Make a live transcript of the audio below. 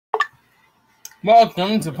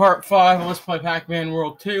Welcome to part 5 of Let's Play Pac-Man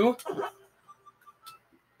World 2. We're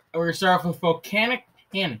going to start off with Volcanic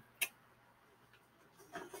Panic.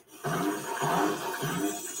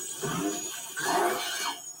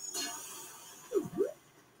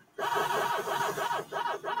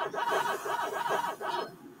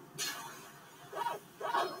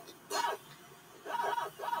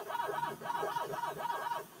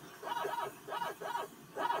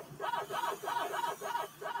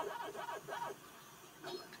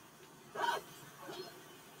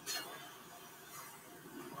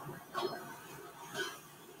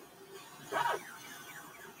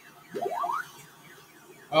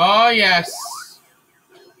 Oh, yes.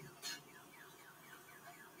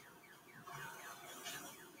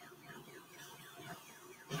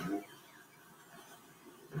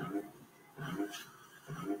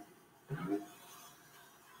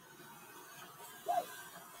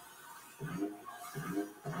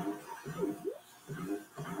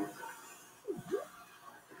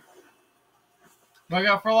 Look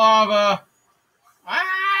out for lava.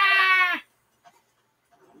 Ah!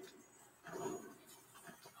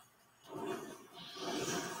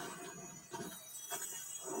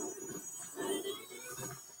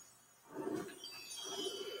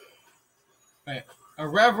 Wait, a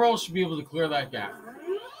rev roll should be able to clear that gap.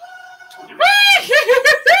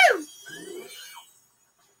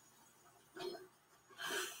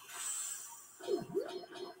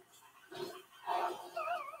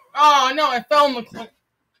 Oh no, I fell in the clear.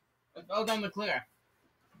 I fell down the clear.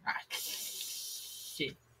 Ah,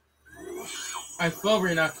 shit. I fell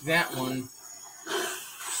knocked that one.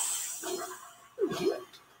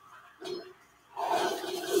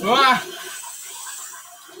 Ah!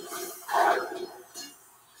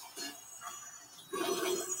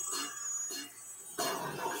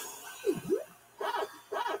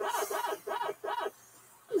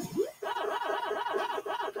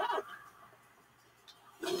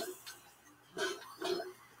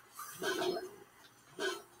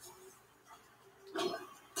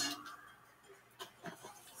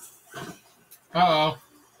 Uh-oh.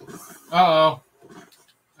 Uh-oh.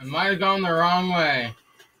 I might have gone the wrong way.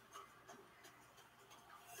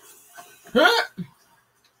 Huh!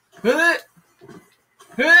 Huh!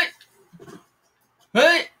 Huh!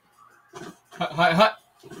 Huh! Hut, hut, hut.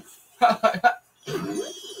 Hut, hut, hut.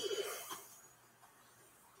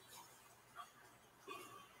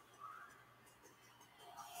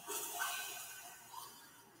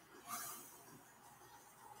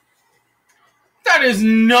 That is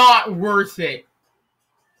not worth it.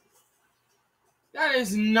 That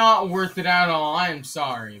is not worth it at all. I'm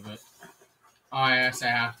sorry, but... Oh, yes, I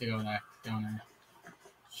have to go there, don't I?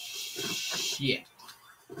 Shit.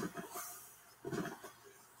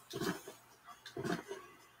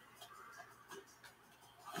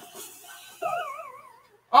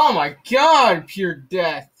 Oh my god, pure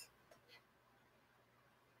death.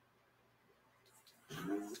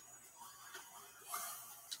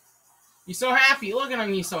 He's so happy. Look at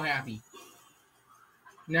him, he's so happy.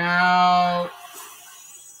 Now...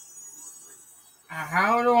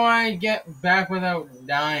 How do I get back without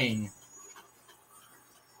dying?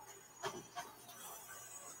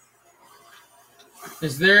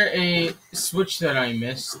 Is there a switch that I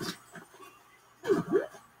missed?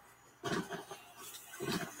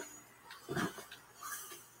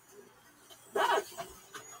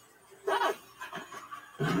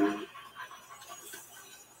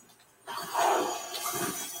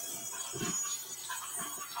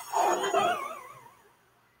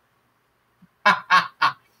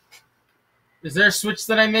 Is there a switch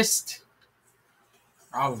that I missed?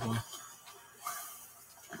 Probably.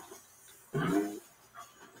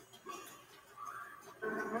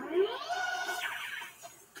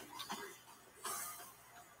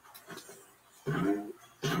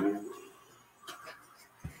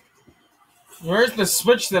 Where's the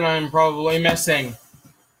switch that I'm probably missing?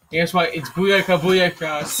 Guess what? It's Booyaka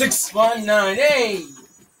Booyaka 6198!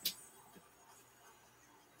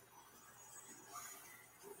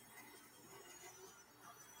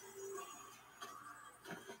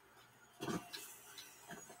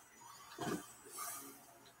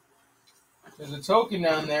 There's a token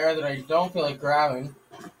down there that I don't feel like grabbing.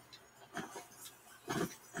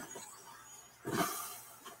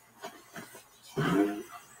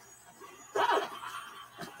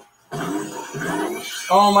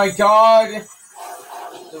 Oh my god!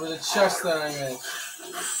 There was a chest that I missed.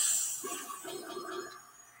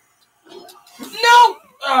 No!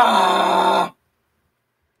 Ah!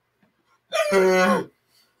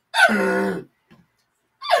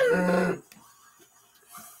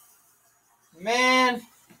 Man!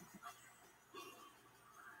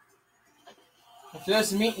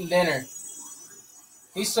 Just eating dinner.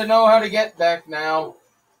 He should know how to get back now.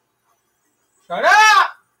 Shut up!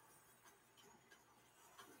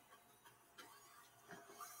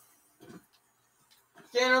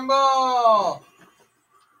 Cannonball!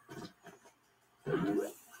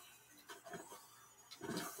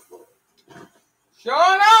 Shut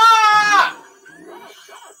up!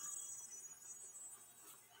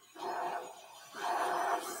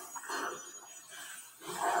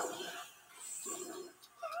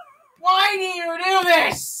 Why do you do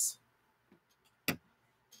this?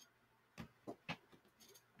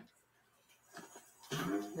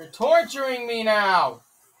 You're torturing me now.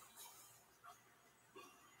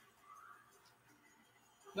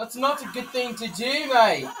 That's not a good thing to do,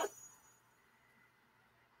 mate.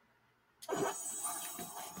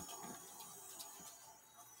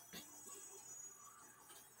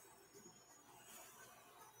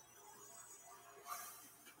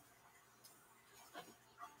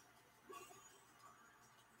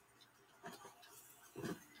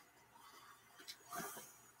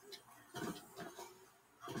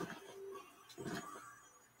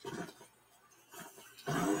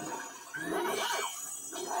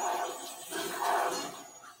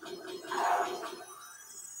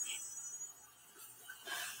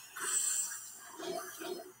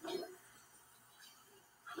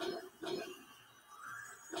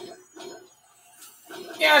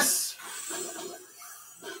 Yes!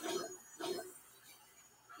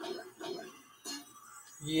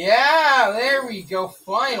 Yeah, there we go,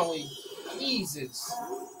 finally. Jesus.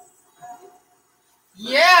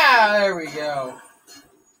 Yeah, there we go.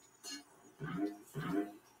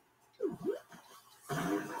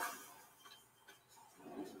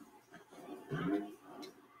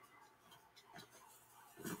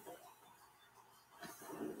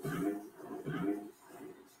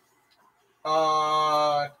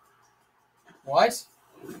 What?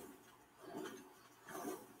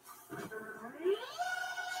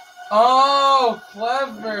 Oh,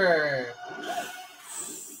 clever.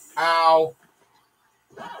 Ow.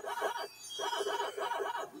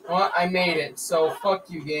 Well, I made it, so fuck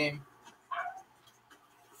you, game.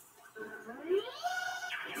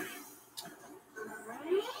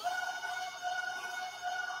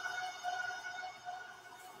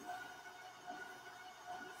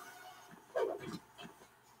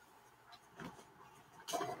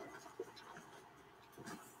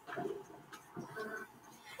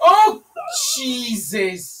 Oh,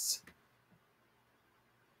 Jesus.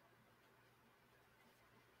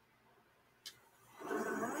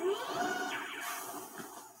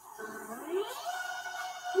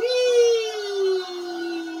 Whee!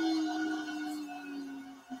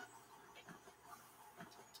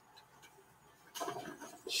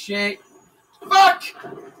 Shit. Fuck!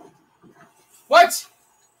 What?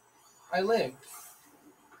 I live.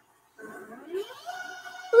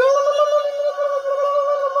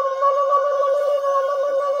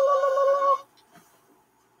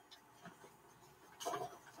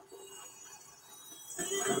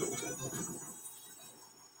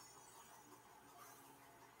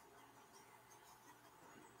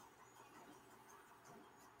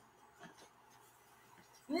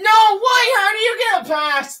 No way! How do you get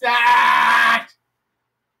past that?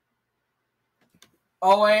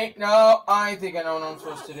 Oh wait, no, I think I know what I'm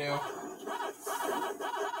supposed to do.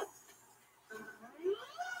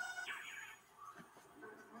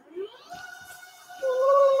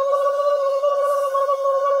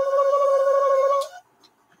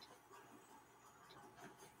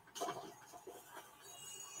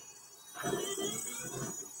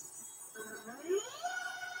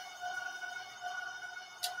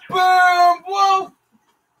 Boom! Whoa!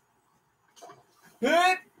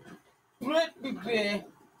 Hit! Blip, blip,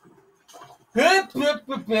 blip. Hit, blip,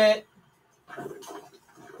 blip, blip.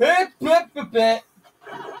 Hit, blip, blip, blip.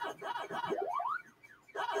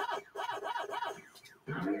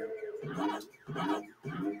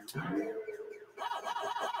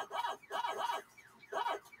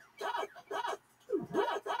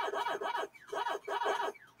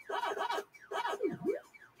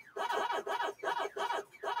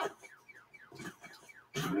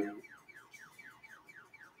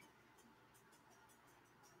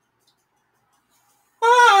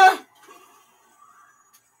 Ah!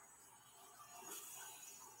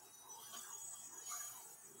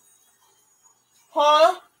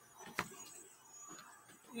 Huh?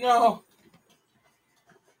 No.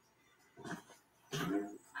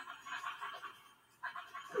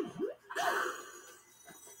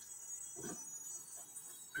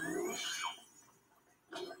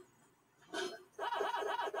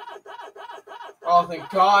 Oh, thank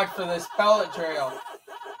God for this pellet trail.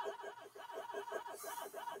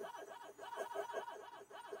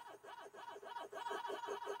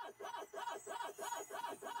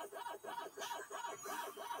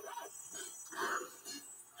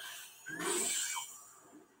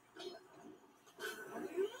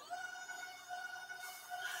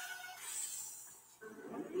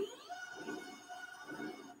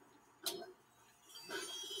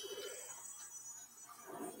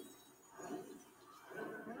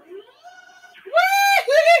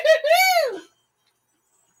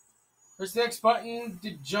 Press the X button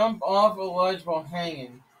to jump off a ledge while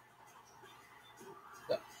hanging.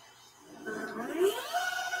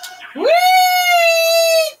 Whee!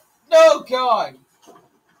 Oh God!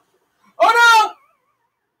 Oh no!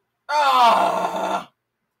 Ah!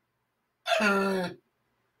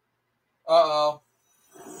 Uh-oh.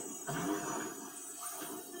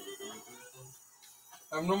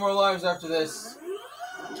 I have no more lives after this.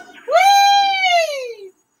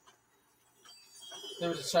 Whee! There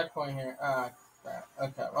was a checkpoint here. Ah, crap.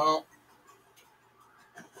 Okay, well.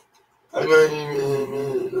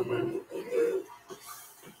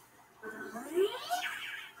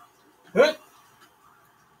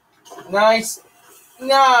 Nice.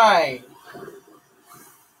 Nice.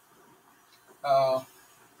 Oh.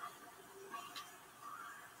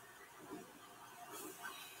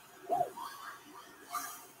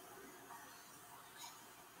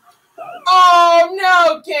 Oh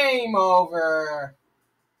no! Game over.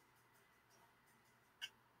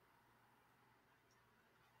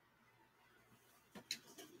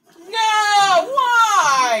 No!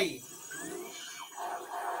 Why?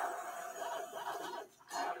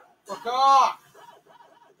 Fuck off!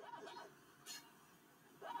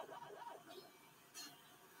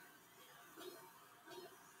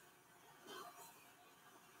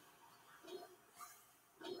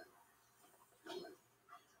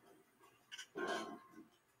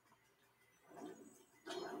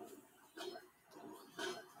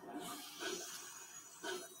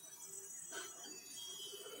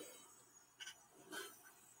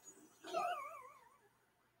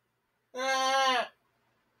 Ah.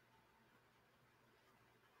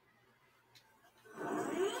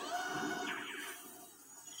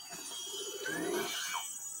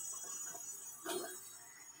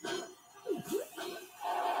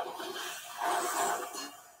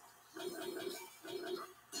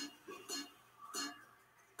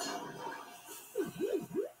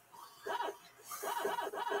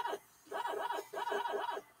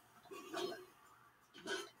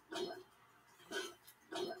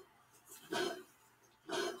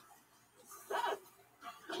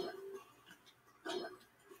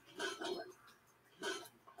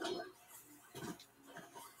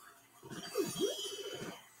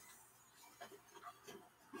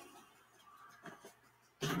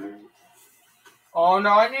 Oh no,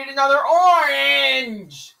 I need another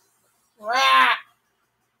orange! Rah!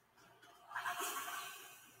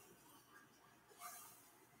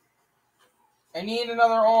 I need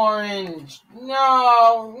another orange.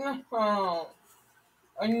 No, no.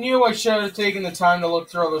 I knew I should have taken the time to look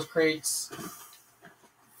through all those crates.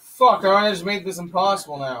 Fuck, I just made this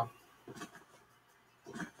impossible now.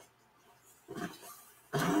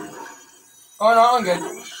 Oh no, I'm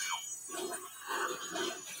good.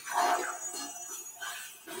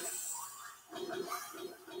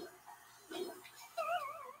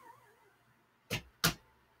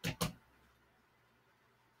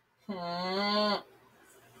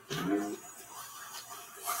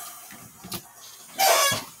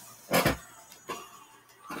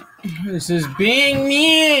 This is being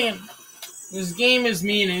mean. This game is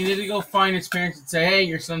mean, and you need to go find its parents and say, "Hey,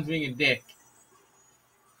 your son's being a dick."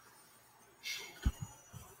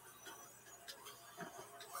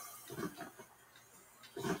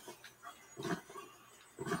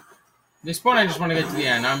 At this point, I just want to get to the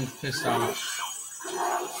end. I'm pissed off.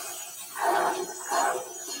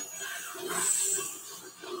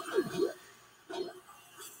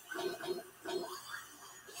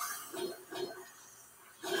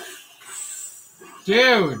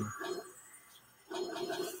 Dude!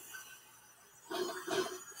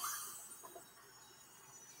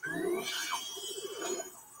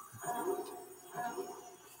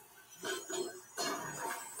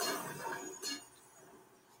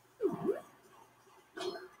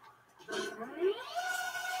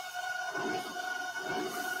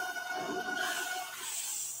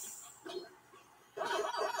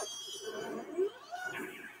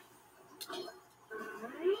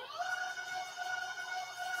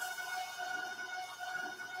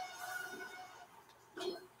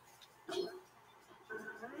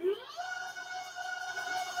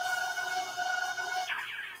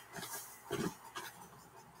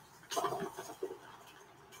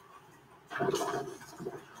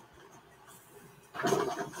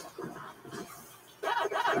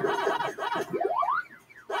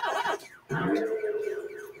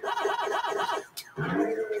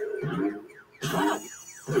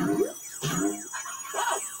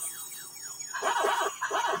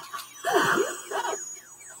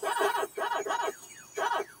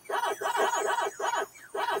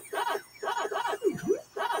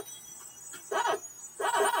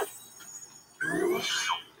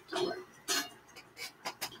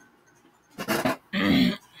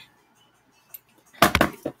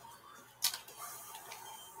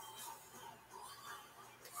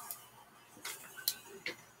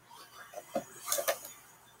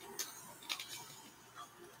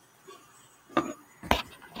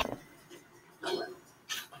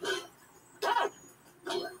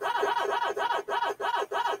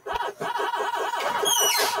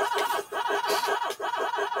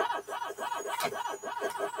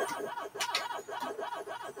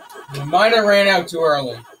 We might have ran out too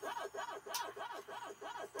early.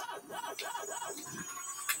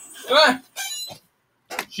 Ah!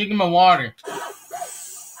 Shaking my water.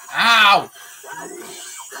 Ow!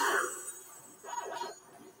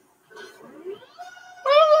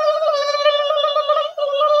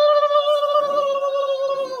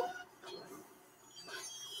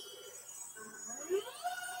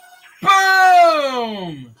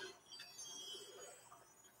 Boom!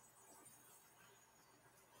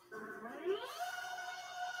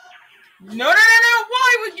 No, no, no, no!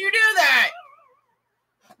 Why would you do that?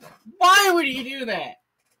 Why would you do that?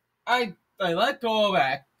 I let go of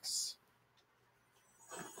X.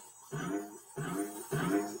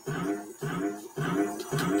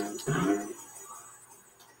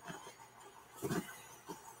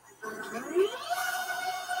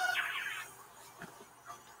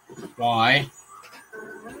 Why?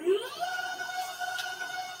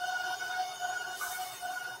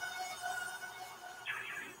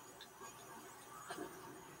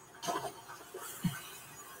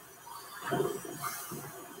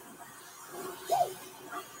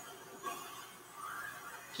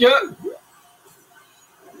 Yeah.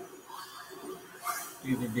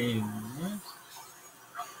 Either dating.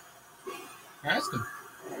 Ask him.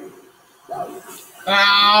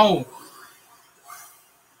 Ow!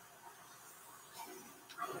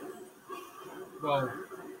 Whoa.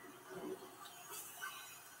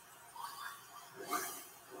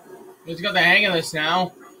 He's got the hang of this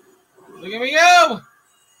now. Look at me go!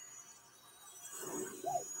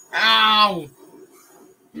 Ow!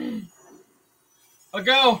 I'll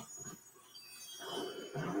go.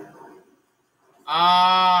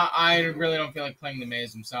 I really don't feel like playing the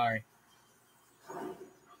maze. I'm sorry.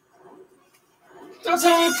 Don't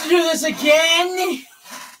tell me to do this again!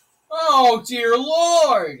 Oh, dear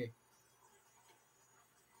Lord!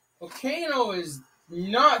 Volcano is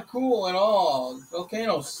not cool at all.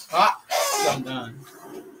 Volcano sucks. I'm done.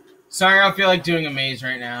 Sorry, I don't feel like doing a maze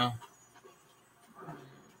right now.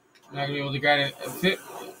 I'm not gonna be able to get it.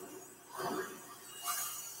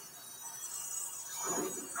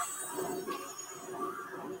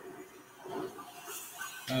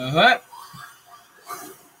 What?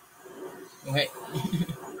 Oh, hey.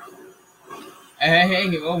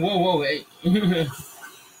 Hey, whoa, hey.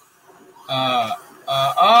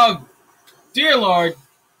 Oh, dear Lord.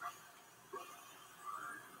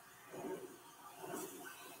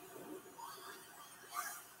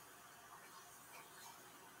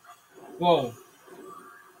 Whoa.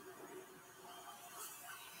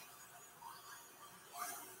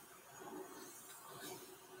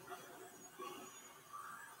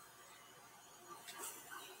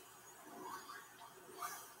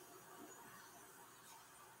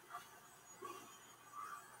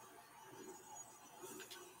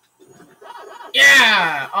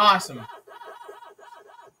 Yeah! Awesome.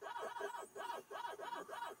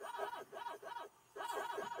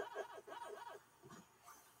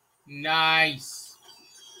 Nice.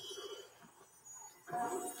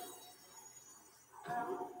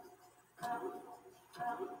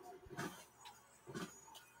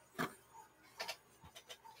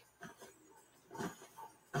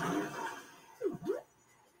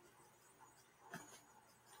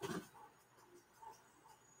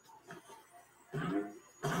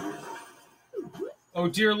 Oh,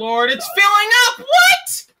 dear Lord, it's filling up!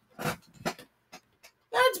 What?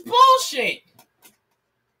 That's bullshit!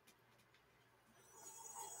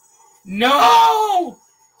 No!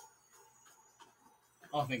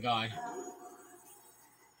 Oh, thank God.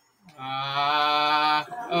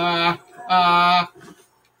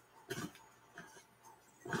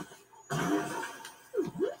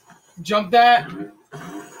 Jump that.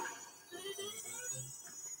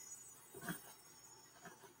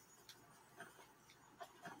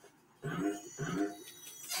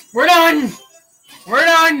 We're done! We're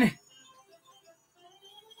done!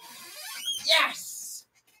 Yes!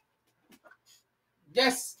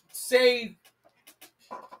 Yes, save.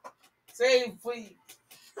 Save, please.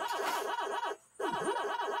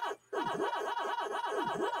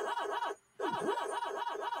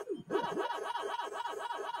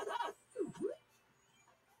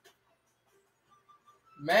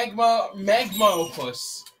 Magma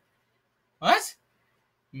opus. What?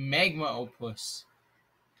 Magma opus.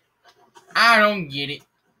 I don't get it.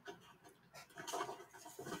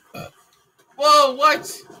 Whoa,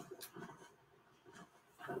 what?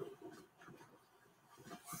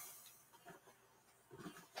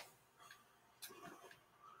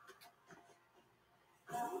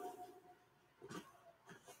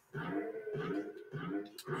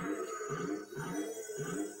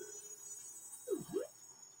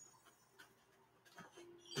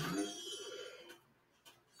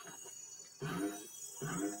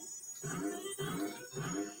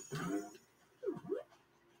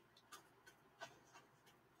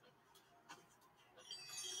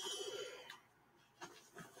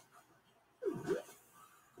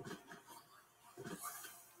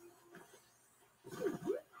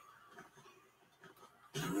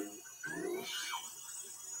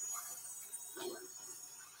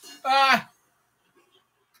 Ah!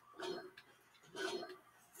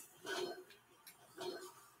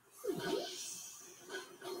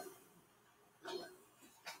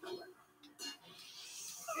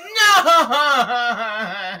 No!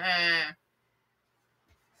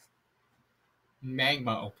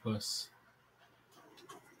 Magma opus.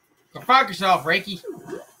 Go fuck yourself, Reiki.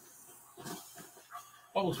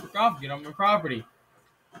 Bubbles for coffee, get on my property.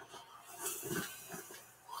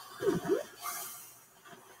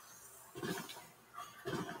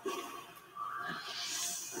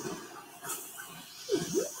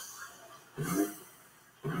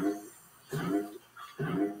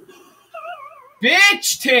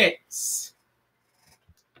 Bitch tits!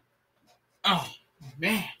 Oh,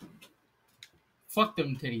 man. Fuck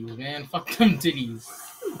them titties, man. Fuck them titties.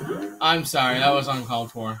 I'm sorry, that was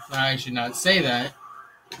uncalled for. I should not say that.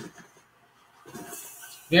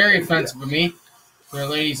 Very offensive of me. For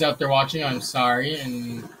ladies out there watching, I'm sorry,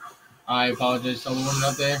 and I apologize to all the women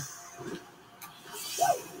out there.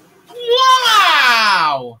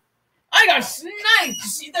 Wow! I got sniped!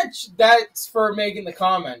 See, that's for making the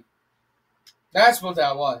comment. That's what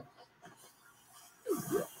that was.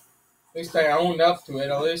 At least I owned up to it.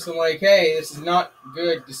 At least I'm like, hey, this is not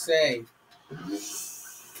good to say.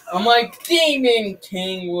 I'm like, Demon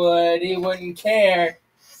King would. He wouldn't care.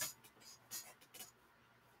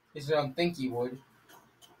 At least I don't think he would.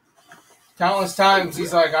 Countless times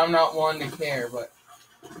he's like, I'm not one to care, but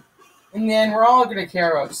in the end, we're all going to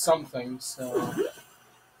care about something, so.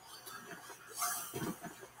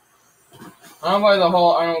 I don't buy the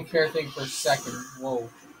whole I don't care thing for a second. Whoa.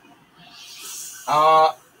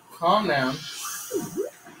 Calm down.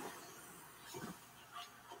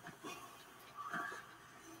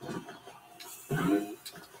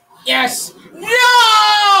 Yes!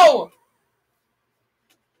 No!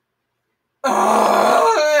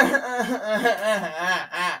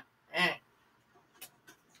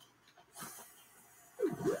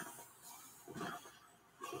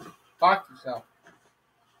 Fuck yourself.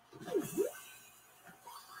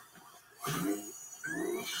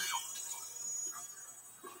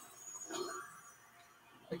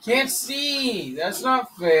 I can't see. That's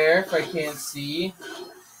not fair if I can't see.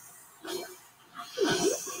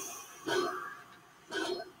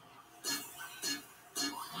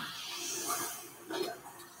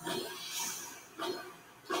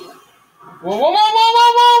 Whoa, whoa, whoa, whoa,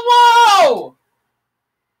 whoa, whoa, whoa!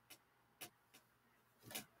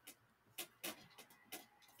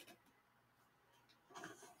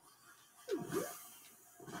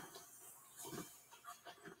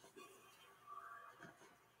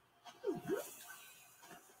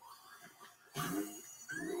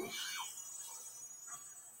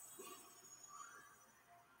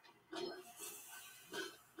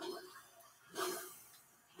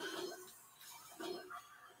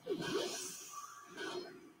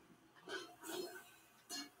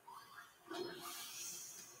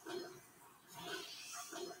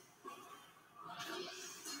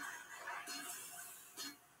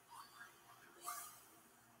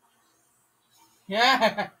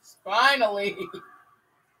 Yes, finally.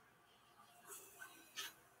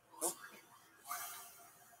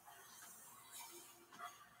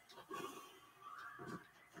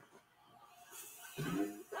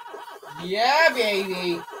 Yeah,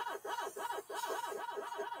 baby.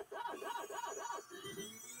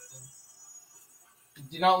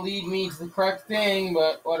 Did not lead me to the correct thing,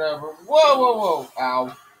 but whatever. Whoa, whoa, whoa.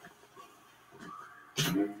 Ow.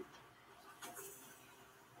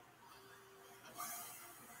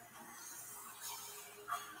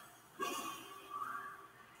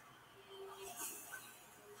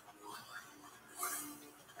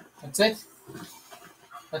 That's it.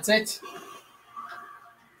 That's it.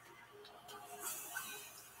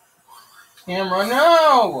 Camera,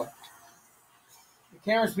 no! The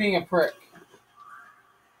camera's being a prick.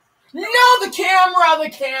 No, the camera! The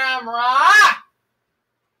camera!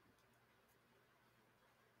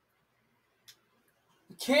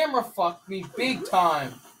 The camera fucked me big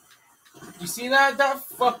time. You see that? That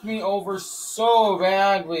fucked me over so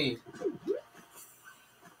badly.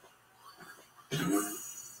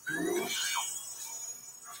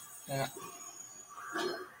 Yeah.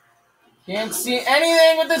 Can't see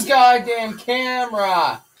anything with this goddamn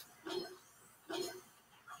camera.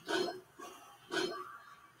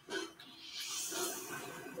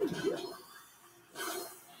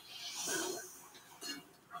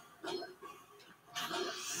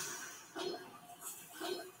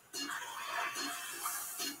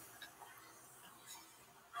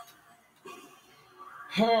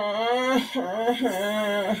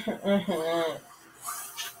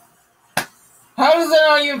 How does that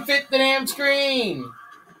not even fit the damn screen?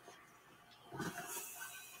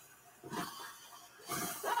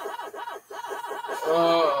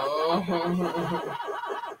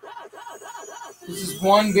 This is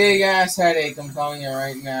one big ass headache, I'm telling you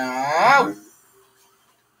right now.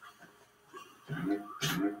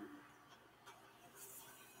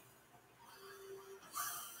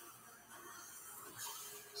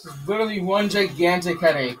 This is literally one gigantic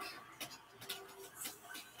headache.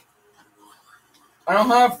 I don't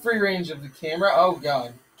have free range of the camera. Oh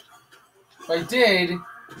god. If I did,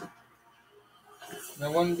 I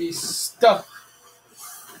wouldn't be stuck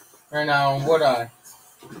right now, would I?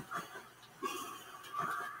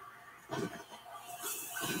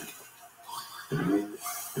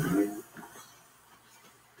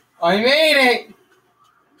 I made it!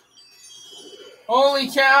 Holy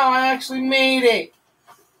cow, I actually made it!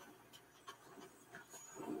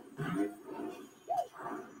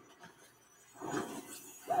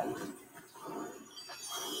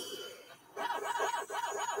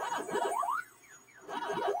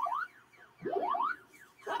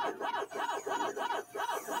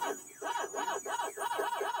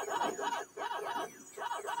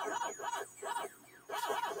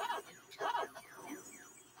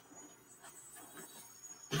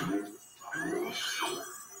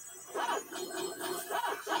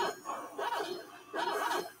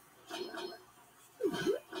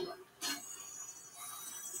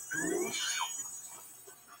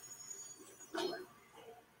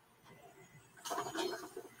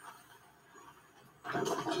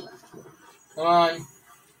 Come on.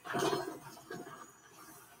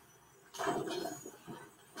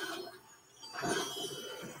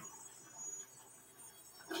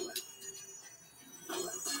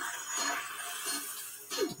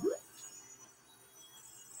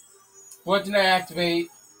 What did I activate?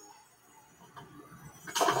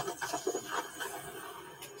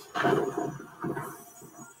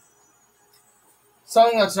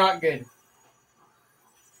 Something that's not good.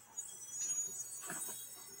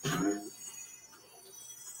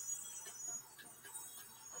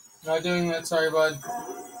 Not doing that, sorry bud.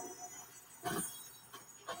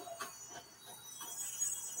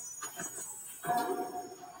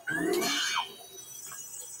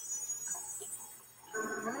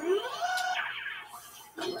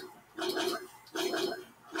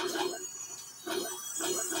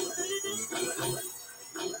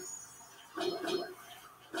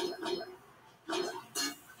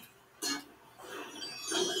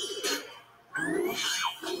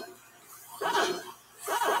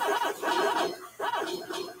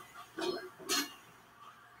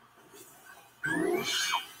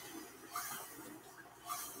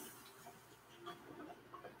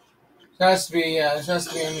 It has to be, yeah, it has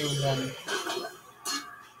to be a new one.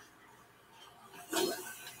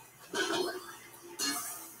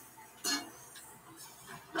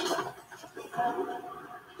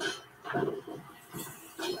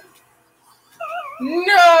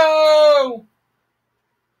 No!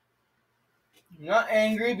 I'm not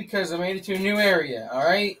angry because I made it to a new area,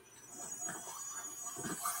 alright?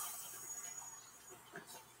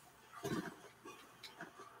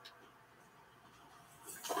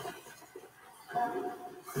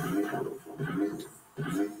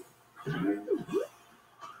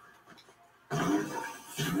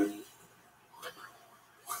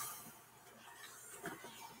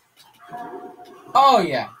 Oh,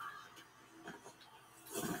 yeah.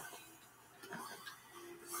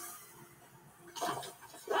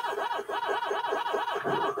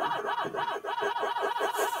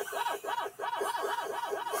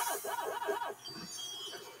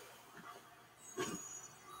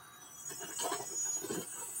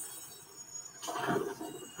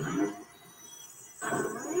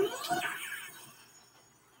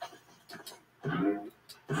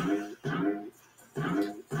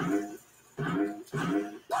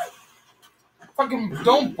 Fucking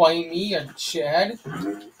don't bite me, you Chad.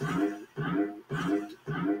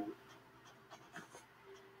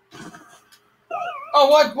 Oh,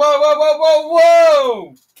 what? Whoa, whoa, whoa, whoa,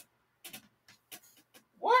 whoa!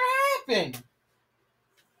 What happened?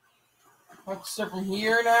 Let's start from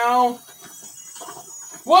here now.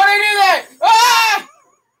 Why did I do that? Ah!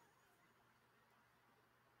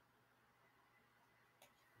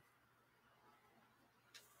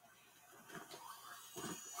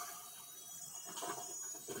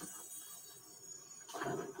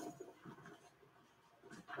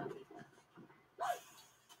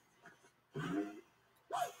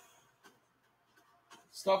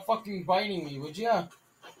 Stop fucking biting me, would ya?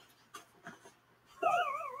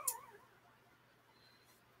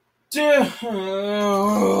 Dude!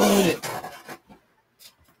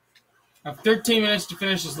 I have 13 minutes to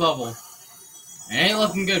finish this level. It ain't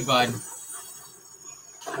looking good, bud.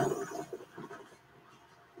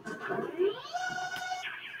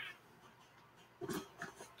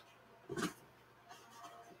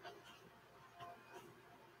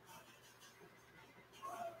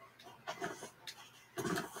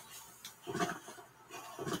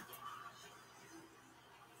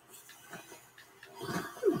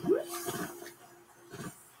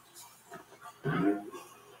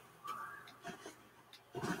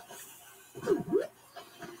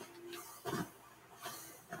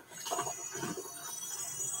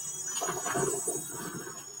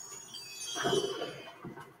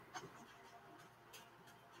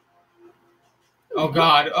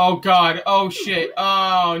 god, oh god, oh shit,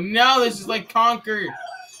 oh no, this is like Conquer.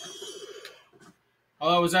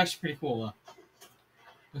 Although it was actually pretty cool though.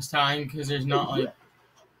 This time, because there's not like...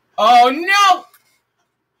 Oh no!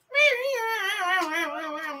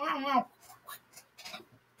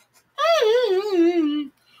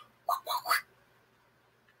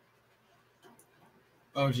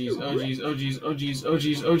 Oh jeez, oh jeez, oh jeez, oh jeez, oh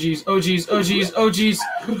jeez, oh jeez, oh jeez, oh jeez, oh jeez.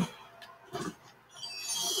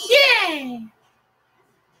 Yay!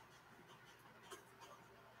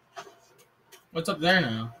 What's up there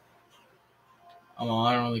now? Oh well,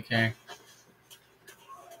 I don't really care.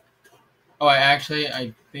 Oh, I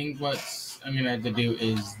think what I'm gonna have to do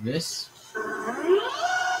is this.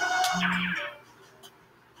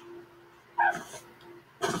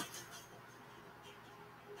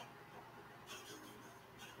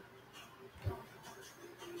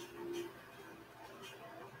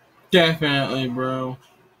 Definitely, bro.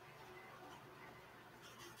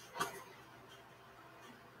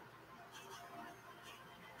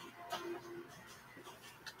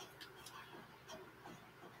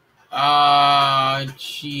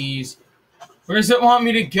 Jeez. Where does it want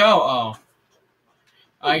me to go? Oh.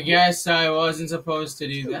 I guess I wasn't supposed to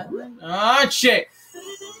do that. Ah, shit!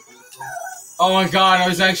 Oh my god, I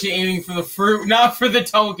was actually aiming for the fruit, not for the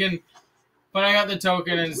token. But I got the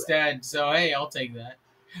token instead, so hey, I'll take that.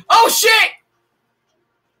 Oh shit!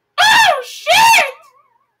 Oh shit!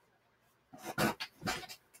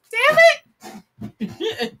 Damn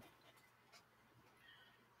it!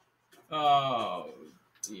 Oh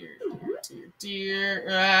dear, dear, dear.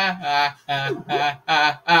 I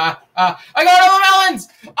got all the melons!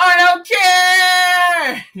 I don't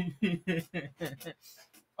care!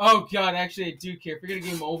 Oh god, actually I do care. If we're gonna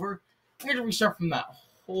game over, I'm gonna restart from that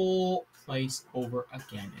whole place over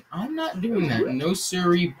again. And I'm not doing that. No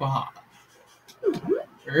siree, Bob.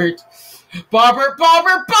 Bobbert! Why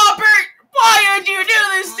would you do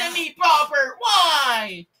this to me, Bobbert?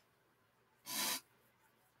 Why?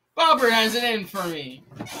 Bobbert has it in for me.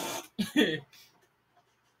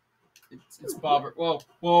 It's Bobbert. Whoa.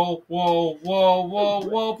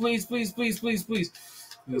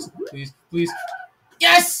 Please.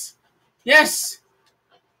 Yes! Yes!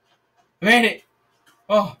 I made it.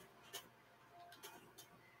 Oh.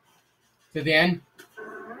 To the end.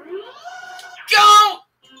 Go!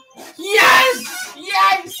 Yes!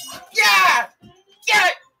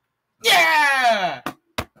 Yeah!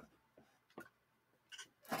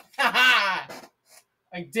 Haha!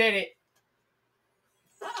 I did it.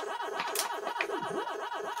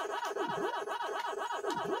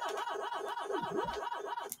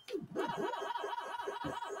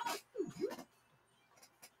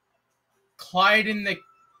 Clyde in the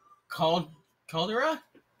caldera?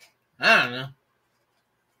 I don't know.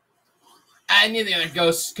 I knew the other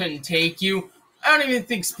ghosts couldn't take you. I don't even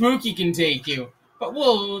think Spooky can take you. But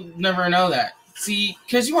we'll never know that. See,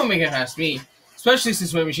 because you won't make it past me. Especially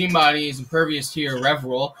since my machine body is impervious to your rev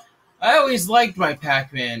roll. I always liked my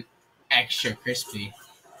Pac-Man extra crispy.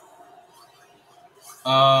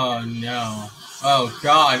 Oh no. Oh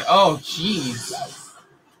god. Oh jeez.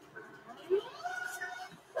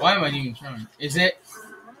 Why am I even trying? Is it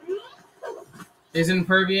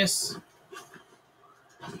impervious?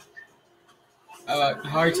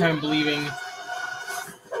 Hard time believing.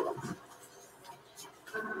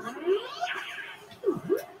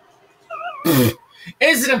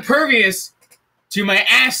 Is it impervious to my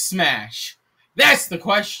ass smash? That's the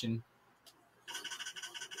question.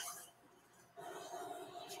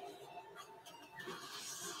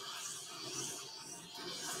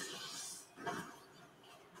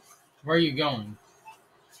 Where are you going?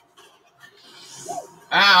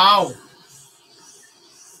 Ow!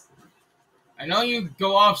 I know you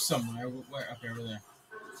go off somewhere. Where? Okay, over there.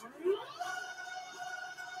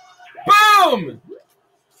 Boom!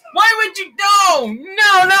 Why would you?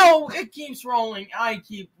 No! It keeps rolling. I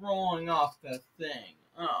keep rolling off the thing.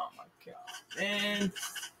 Oh my god, man.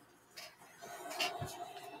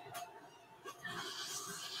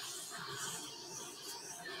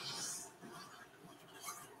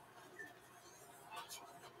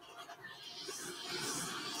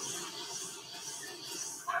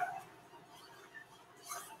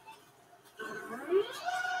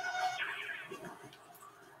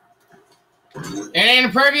 It ain't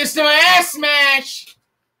impervious to my ass smash!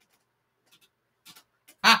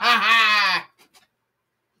 Ha ha ha!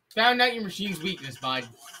 Found out your machine's weakness, bud.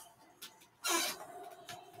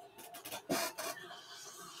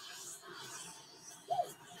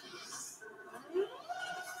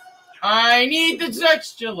 I need the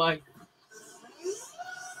texture light.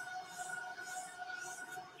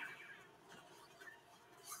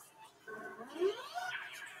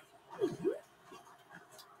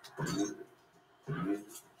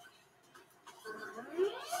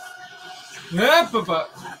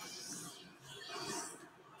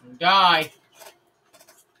 Die.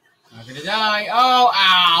 Not gonna die. Oh,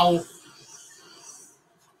 ow.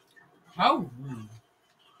 How rude.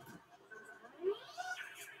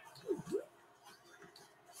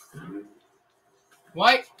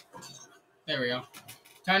 What? There we go.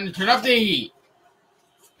 Time to turn up the heat.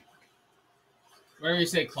 Whatever you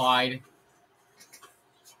say, Clyde.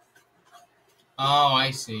 Oh,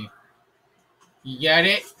 I see. You get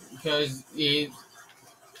it? Because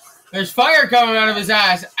there's fire coming out of his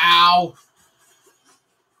ass. Ow.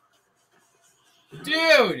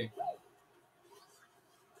 Dude!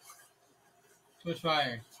 Too much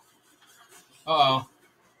fire. Uh-oh.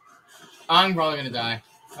 I'm probably gonna die.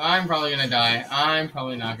 I'm probably gonna die. I'm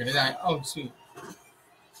probably not gonna die. Oh, sweet.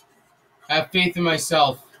 I have faith in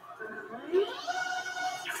myself.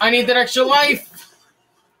 I need that extra life!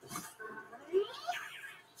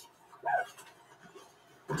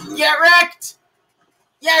 Get wrecked!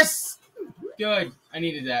 Yes! Good. I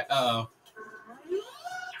needed that. Uh-oh.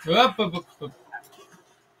 Up, up, up, up.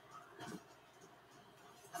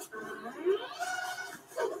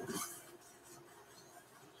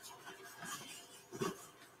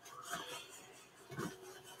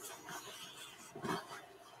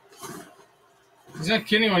 He's not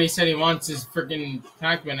kidding when he said he wants his freaking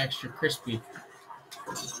Pac-Man extra crispy.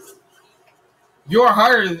 You're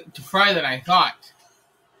harder to fry than I thought.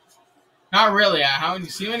 Not really. How you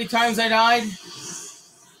see how many times I died?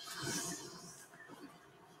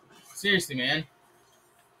 Seriously, man.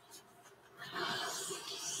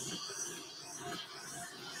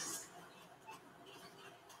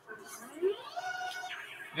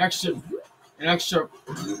 An extra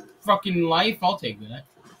fucking life. I'll take that.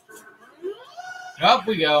 Up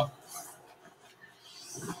we go.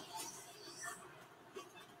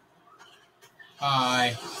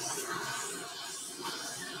 Hi.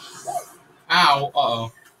 Ow.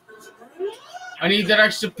 Uh-oh. I need that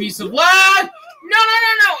extra piece of land. No.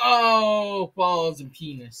 Oh, balls and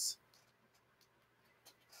penis.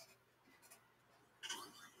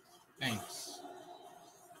 Thanks.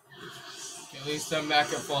 Okay, at least I'm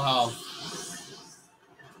back at full health.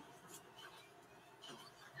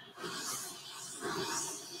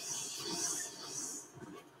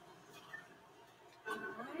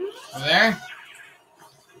 Over there?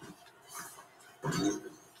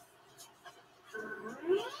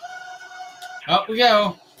 Up we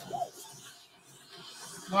go.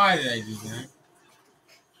 Why did I do that?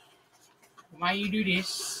 Why you do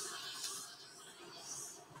this?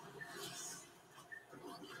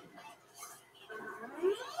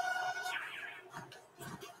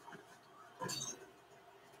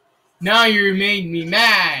 Now you made me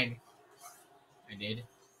mad. I did.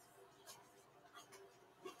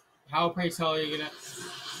 How pray tell are you gonna?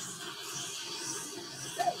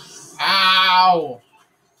 Ow!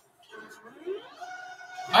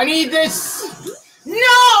 I need this. No!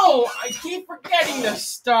 I keep forgetting to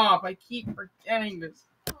stop. I keep forgetting to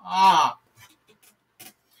stop.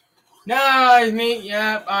 Nah, me.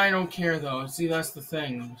 Yep, I don't care though. See, that's the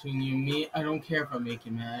thing between you and me. I don't care if I make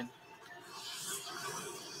you mad.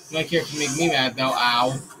 I don't care if you make me mad though.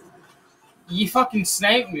 Ow! You fucking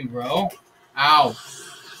sniped me, bro. Ow!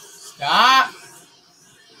 Stop!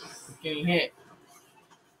 I'm getting hit.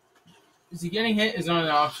 Is he getting hit? Is not an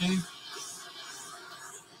option.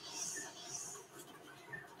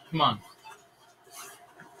 Come on.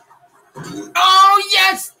 Oh,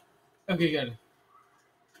 yes! Okay, good.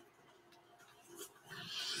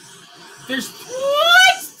 There's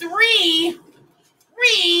what? Three?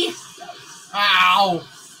 Ow!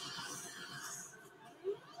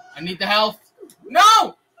 I need the health. No!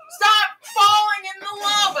 Stop falling in the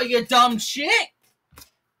lava, you dumb shit!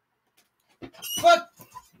 Look!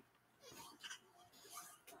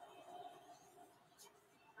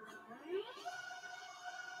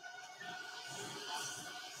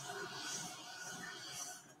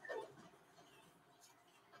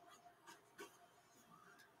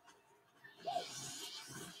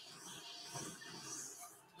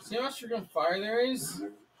 See how much freaking fire there is?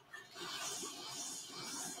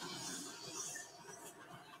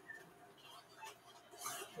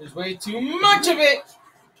 There's way too much of it!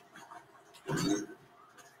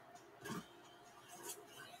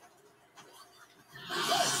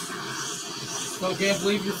 I can't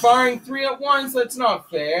believe you're firing 3 at once. That's not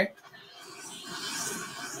fair.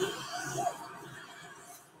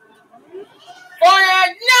 Fire!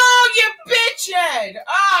 No, you bitchhead!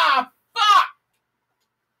 Ah, fuck!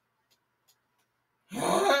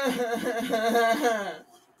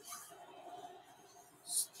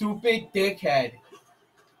 Stupid dickhead.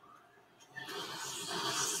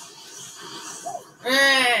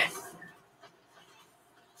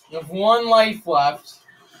 of 1 life left.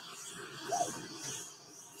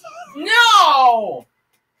 No!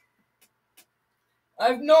 I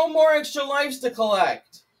have no more extra lives to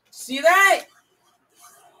collect. See that?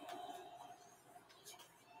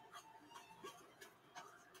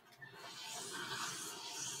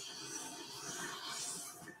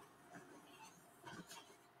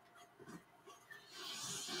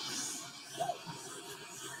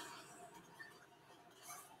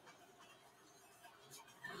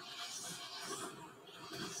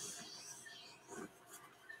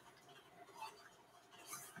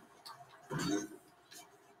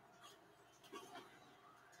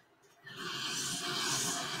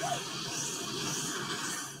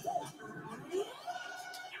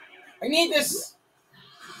 I need this.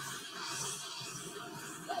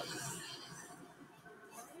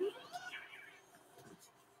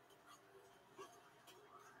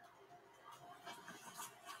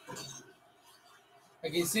 I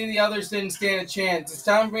can see the others didn't stand a chance. It's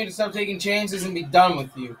time for me to stop taking chances and be done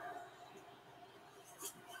with you.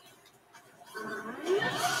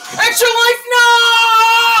 Extra life?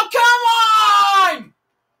 No! Come on!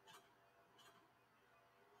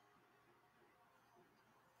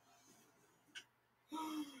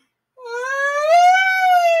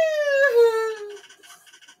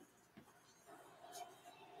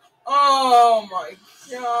 Oh my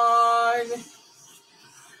god.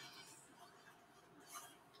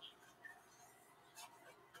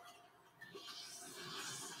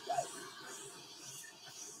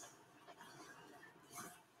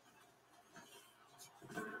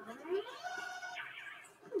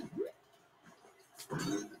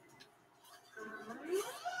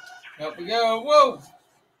 Up we go. Whoa!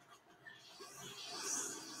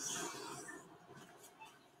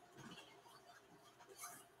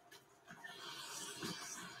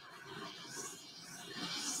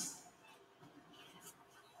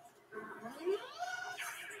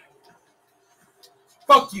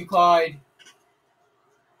 Fuck you, Clyde.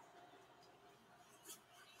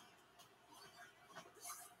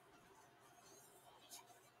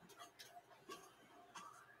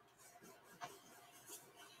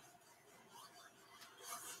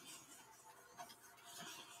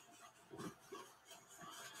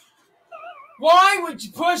 Why would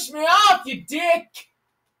you push me off, you dick?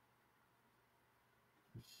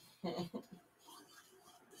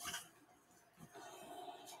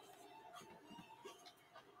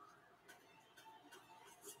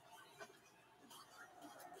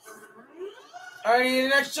 I need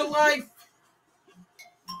an extra life.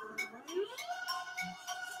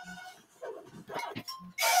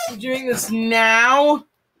 I'm doing this now.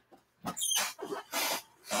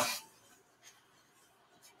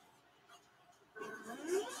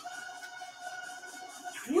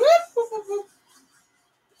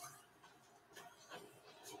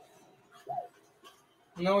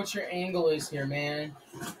 I know what your angle is here, man.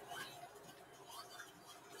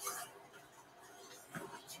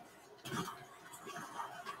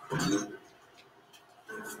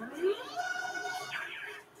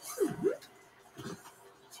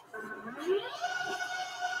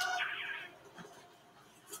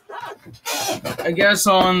 I guess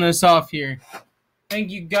I'll end this off here.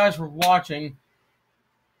 Thank you guys for watching.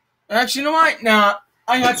 Actually, you know what? Nah,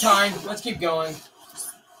 I got time. Let's keep going.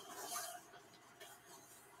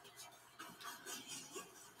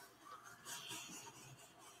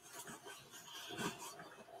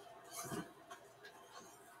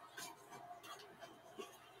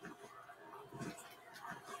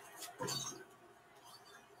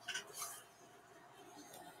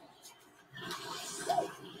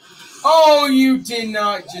 Oh, you did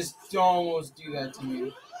not just almost do that to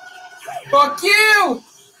me. Fuck you!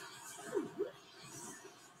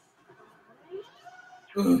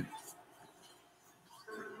 Ugh.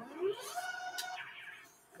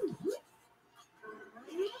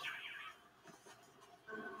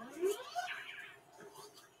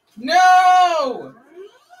 No!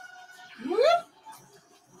 Whoop.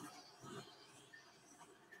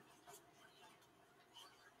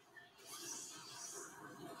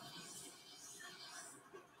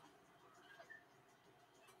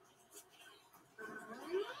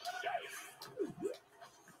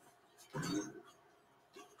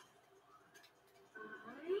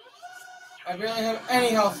 I barely have any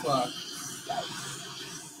health left.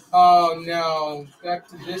 Oh no. Back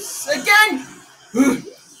to this again!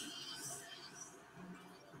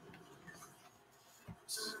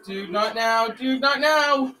 Dude, not now. Dude, not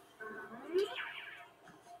now.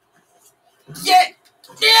 Get!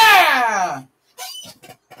 Yeah!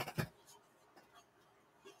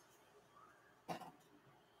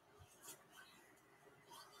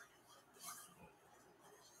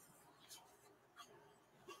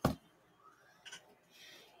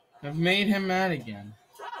 I've made him mad again.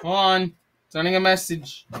 Hold on. Sending a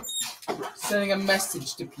message. Sending a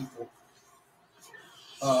message to people.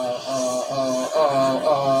 Oh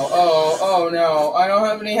no. I don't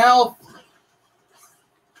have any health.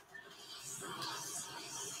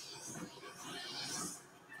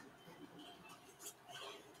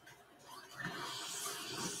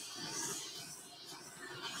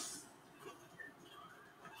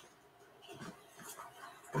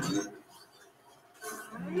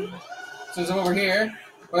 Since I'm over here,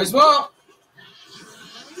 might as well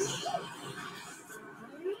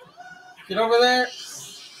get over there.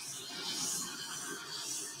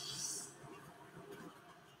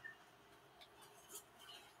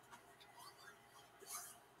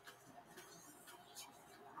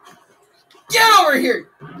 Get over here!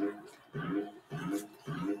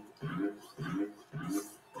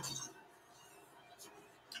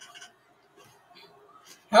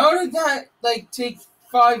 How did that, like, take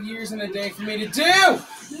 5 years and a day for me to do? No!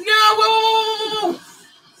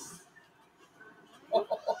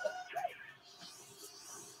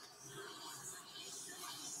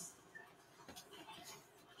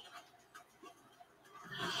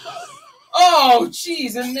 Oh,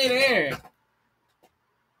 jeez, in midair.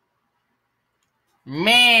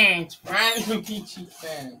 Man, it's finally a Peachy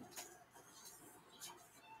fan.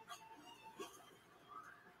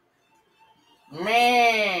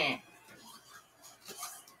 Man.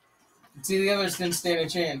 See, the others didn't stand a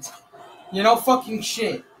chance. You know, fucking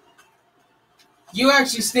shit. You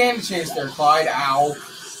actually stand a chance there, Clyde. Ow.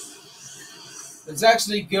 It's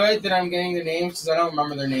actually good that I'm getting their names because I don't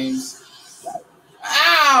remember their names.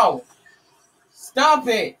 Ow! Stop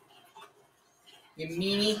it! You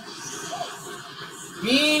meanie.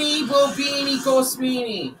 Beanie bo beanie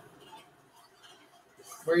cosmini.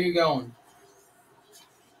 Where are you going?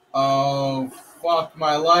 Oh, fuck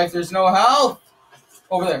my life. There's no health.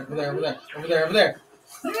 Over there, over there, over there, over there, over there.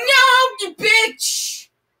 No, you bitch!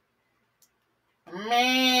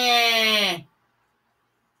 Man.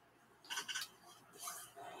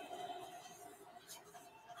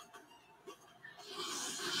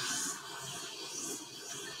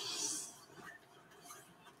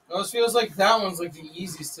 It feels like that one's like the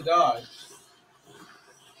easiest to dodge.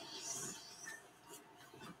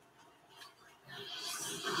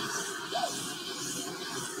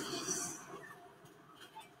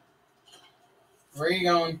 Where are you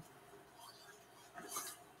going?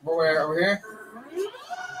 Where? Over here?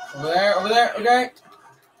 Over there? Over there? Okay.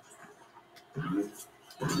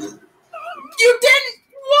 You didn't!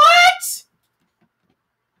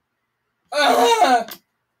 What?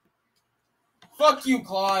 Fuck you,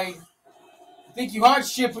 Clyde. Think you hot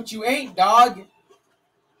shit, but you ain't, dog.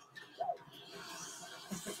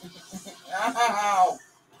 Ow.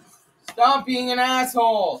 Stop being an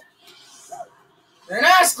asshole. You're an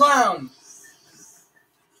ass clown.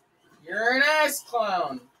 You're an ass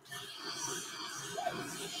clown.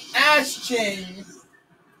 Ass chin.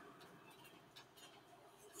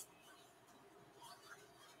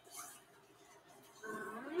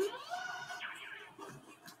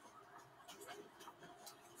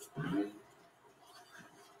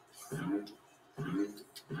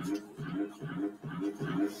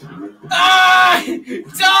 Ah!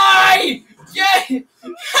 Die! Yeah!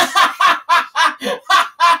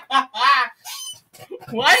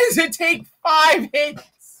 Why does it take 5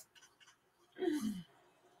 hits?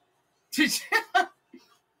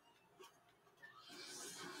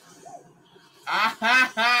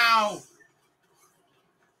 Ow!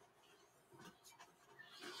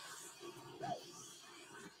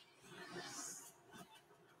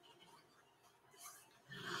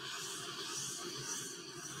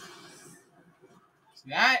 See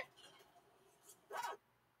that?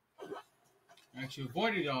 I actually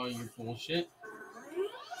avoided all your bullshit.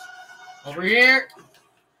 Over here.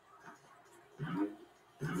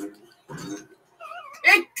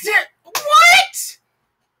 What?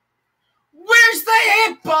 Where's the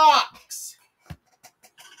hitbox?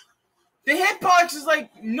 The hitbox is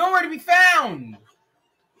like nowhere to be found.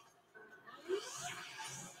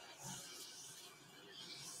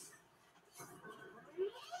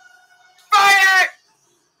 Fire!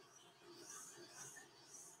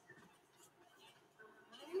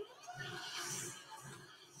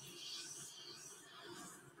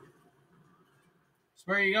 So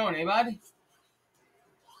where are you going, buddy?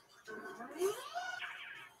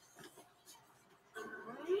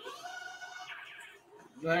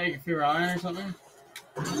 Like if you're on or something?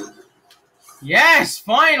 Yes,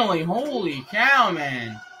 finally! Holy cow,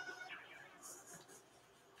 man!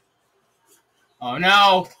 Oh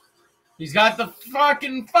no! He's got the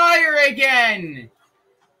fucking fire again!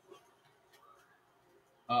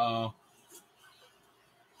 Uh-oh.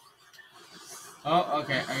 Oh,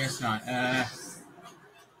 okay. I guess not.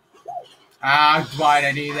 Why'd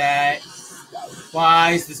I do that?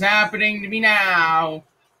 Why is this happening to me now?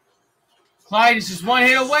 Clyde is just one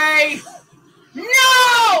hit away.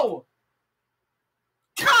 No!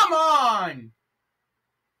 Come on!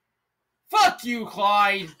 Fuck you,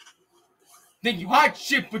 Clyde. Think you hot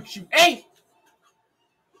shit, but you ain't.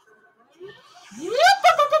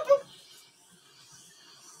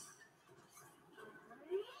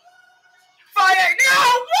 Fire! No!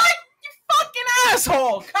 What? You fucking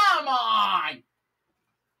asshole! Come on!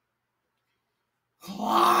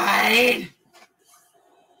 Clyde!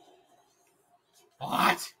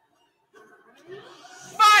 What?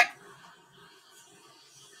 Fuck!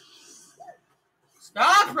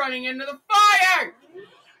 Stop running into the fire!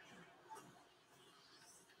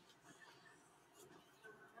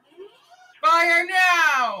 Fire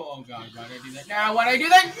now! Oh god, why'd I do that now? Why'd I do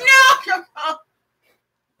that? No!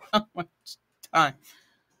 How much time?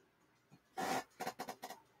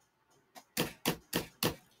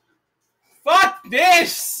 Fuck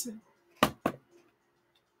this!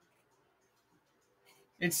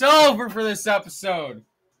 It's over for this episode.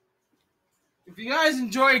 If you guys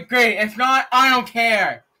enjoyed, great. If not, I don't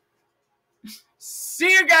care.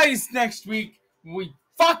 See you guys next week. We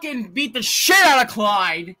fucking beat the shit out of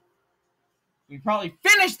Clyde. We probably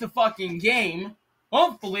finish the fucking game.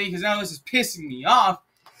 Hopefully, because now this is pissing me off.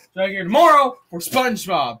 So I'm here tomorrow for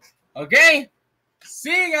SpongeBob. Okay?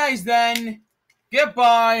 See you guys then.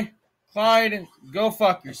 Goodbye. Clyde, go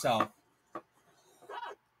fuck yourself.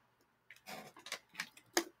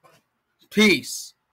 Peace.